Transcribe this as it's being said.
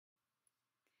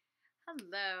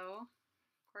Hello.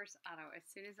 Of course, Otto, as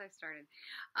soon as I started.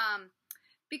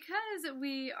 Because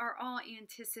we are all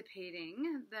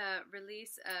anticipating the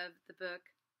release of the book,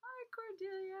 Hi,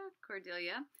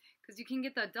 Cordelia, because you can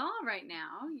get the doll right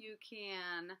now. You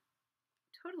can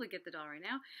totally get the doll right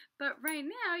now, but right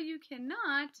now you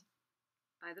cannot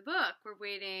buy the book. We're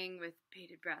waiting with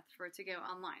bated breath for it to go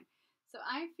online. So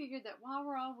I figured that while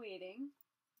we're all waiting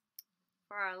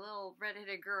for our little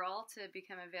redheaded girl to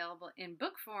become available in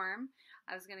book form,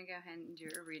 I was going to go ahead and do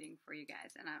a reading for you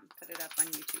guys and put it up on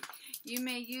YouTube. You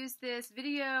may use this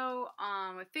video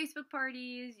with Facebook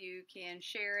parties. You can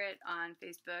share it on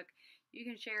Facebook. You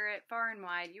can share it far and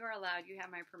wide. You are allowed. You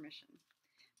have my permission.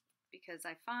 Because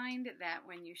I find that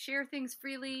when you share things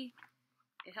freely,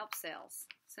 it helps sales.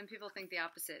 Some people think the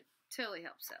opposite. Totally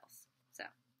helps sales. So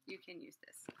you can use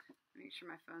this. Make sure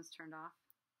my phone's turned off.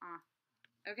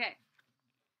 Okay.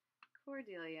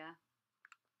 Cordelia.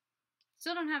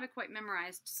 Still don't have it quite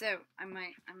memorized, so I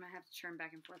might have to turn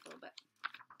back and forth a little bit.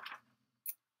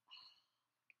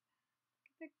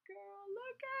 Look at the girl.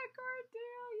 Look at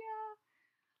Cordelia.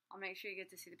 I'll make sure you get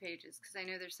to see the pages because I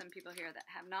know there's some people here that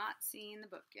have not seen the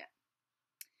book yet.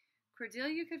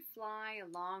 Cordelia could fly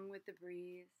along with the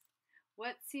breeze.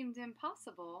 What seemed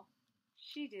impossible,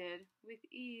 she did with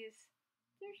ease.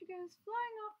 There she goes,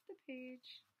 flying off the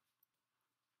page.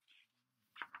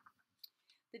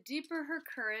 The deeper her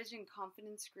courage and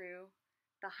confidence grew,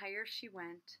 the higher she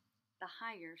went, the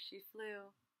higher she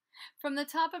flew. From the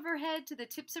top of her head to the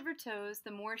tips of her toes,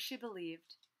 the more she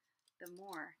believed, the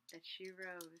more that she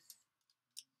rose.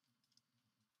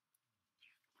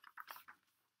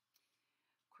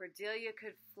 Cordelia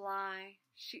could fly,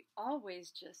 she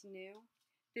always just knew.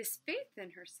 This faith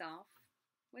in herself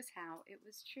was how it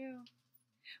was true.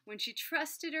 When she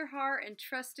trusted her heart and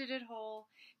trusted it whole,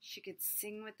 she could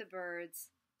sing with the birds,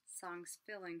 songs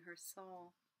filling her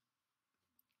soul.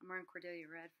 I'm wearing Cordelia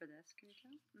red for this, can you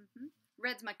tell?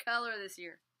 Red's my color this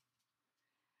year.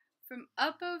 From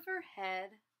up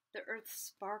overhead, the earth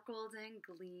sparkled and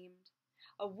gleamed,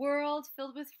 a world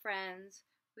filled with friends,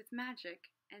 with magic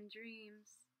and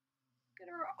dreams. Look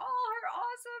at her, all her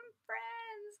awesome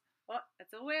friends. Oh,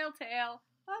 that's a whale tail.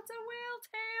 That's a whale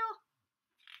tail.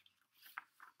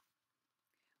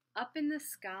 Up in the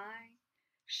sky,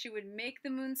 she would make the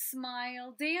moon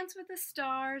smile, dance with the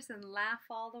stars, and laugh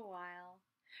all the while.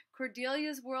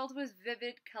 Cordelia's world was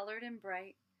vivid, colored, and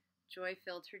bright. Joy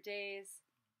filled her days.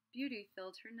 Beauty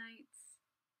filled her nights.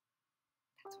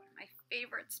 That's one of my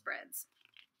favorite spreads.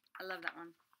 I love that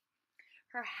one.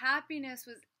 Her happiness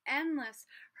was endless.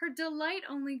 Her delight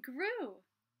only grew.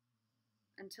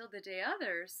 Until the day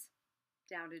others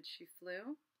doubted she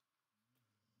flew.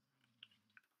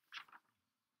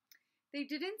 They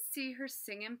didn't see her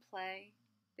sing and play.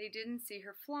 They didn't see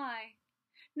her fly.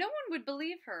 No one would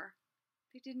believe her.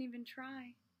 They didn't even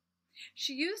try.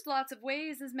 She used lots of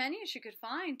ways, as many as she could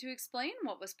find, to explain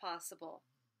what was possible.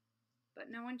 But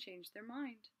no one changed their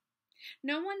mind.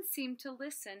 No one seemed to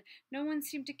listen. No one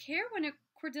seemed to care when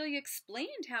Cordelia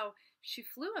explained how she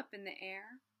flew up in the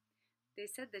air. They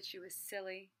said that she was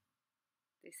silly.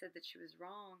 They said that she was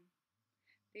wrong.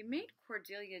 They made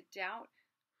Cordelia doubt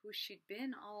who she'd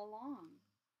been all along.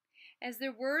 As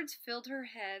their words filled her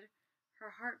head,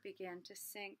 her heart began to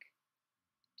sink.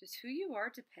 Does who you are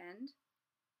depend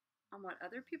on what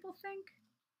other people think?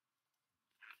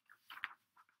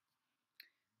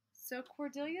 So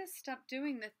Cordelia stopped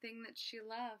doing the thing that she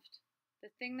loved, the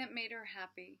thing that made her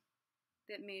happy,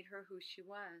 that made her who she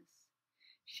was.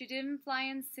 She didn't fly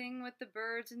and sing with the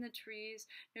birds in the trees,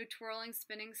 no twirling,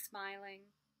 spinning, smiling,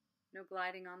 no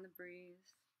gliding on the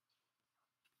breeze.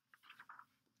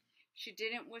 She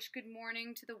didn't wish good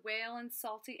morning to the whale in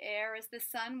salty air as the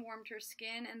sun warmed her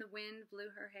skin and the wind blew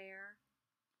her hair.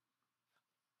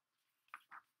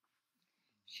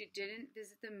 She didn't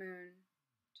visit the moon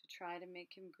to try to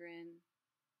make him grin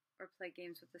or play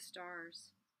games with the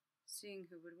stars, seeing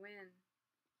who would win.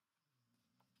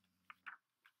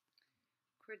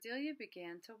 Cordelia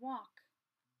began to walk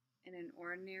in an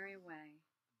ordinary way,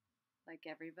 like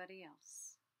everybody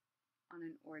else, on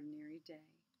an ordinary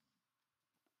day.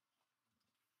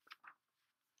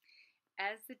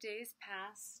 As the days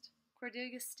passed,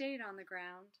 Cordelia stayed on the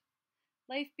ground.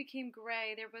 Life became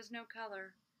gray. There was no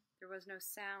color. There was no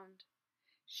sound.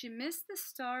 She missed the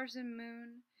stars and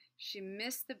moon. She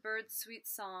missed the bird's sweet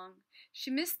song.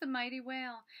 She missed the mighty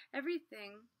whale.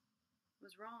 Everything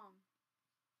was wrong.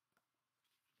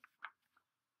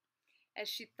 As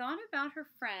she thought about her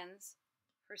friends,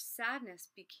 her sadness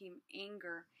became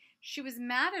anger. She was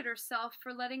mad at herself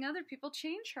for letting other people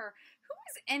change her. Who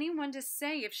was anyone to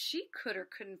say if she could or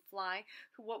couldn't fly,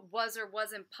 what was or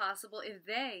wasn't possible if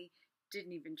they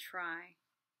didn't even try.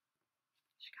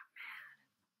 She got mad.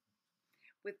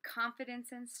 With confidence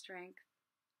and strength,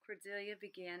 Cordelia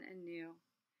began anew.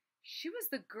 She was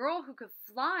the girl who could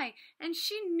fly, and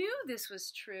she knew this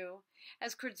was true.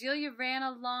 As Cordelia ran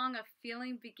along, a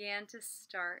feeling began to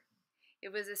start.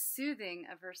 It was a soothing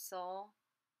of her soul,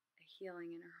 a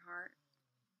healing in her heart.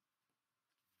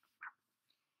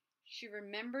 She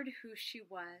remembered who she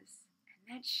was,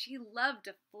 and that she loved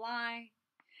to fly.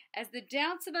 As the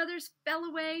doubts of others fell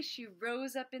away, she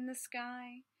rose up in the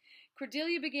sky.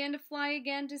 Cordelia began to fly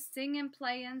again, to sing and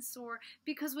play and soar,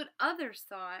 because what others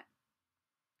thought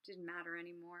didn't matter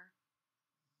anymore.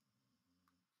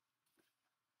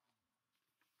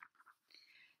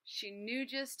 She knew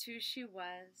just who she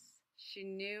was. She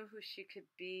knew who she could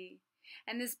be.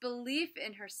 And this belief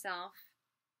in herself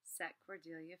set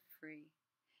Cordelia free.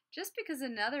 Just because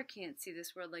another can't see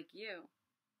this world like you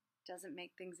doesn't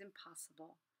make things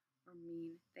impossible or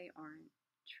mean they aren't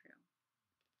true.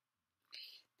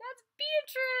 That's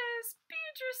Beatrice!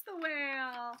 Beatrice the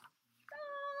whale!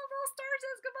 Oh, little star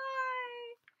says goodbye!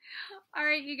 All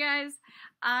right, you guys,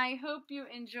 I hope you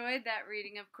enjoyed that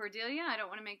reading of Cordelia. I don't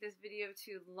want to make this video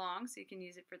too long so you can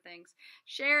use it for things.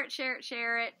 Share it, share it,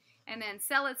 share it, and then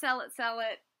sell it, sell it, sell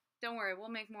it. Don't worry, we'll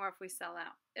make more if we sell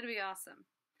out. It'll be awesome.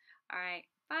 All right,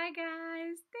 bye,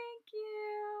 guys. Thank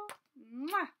you.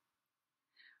 Mwah.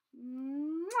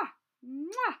 Mwah.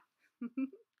 Mwah.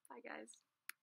 Bye, guys.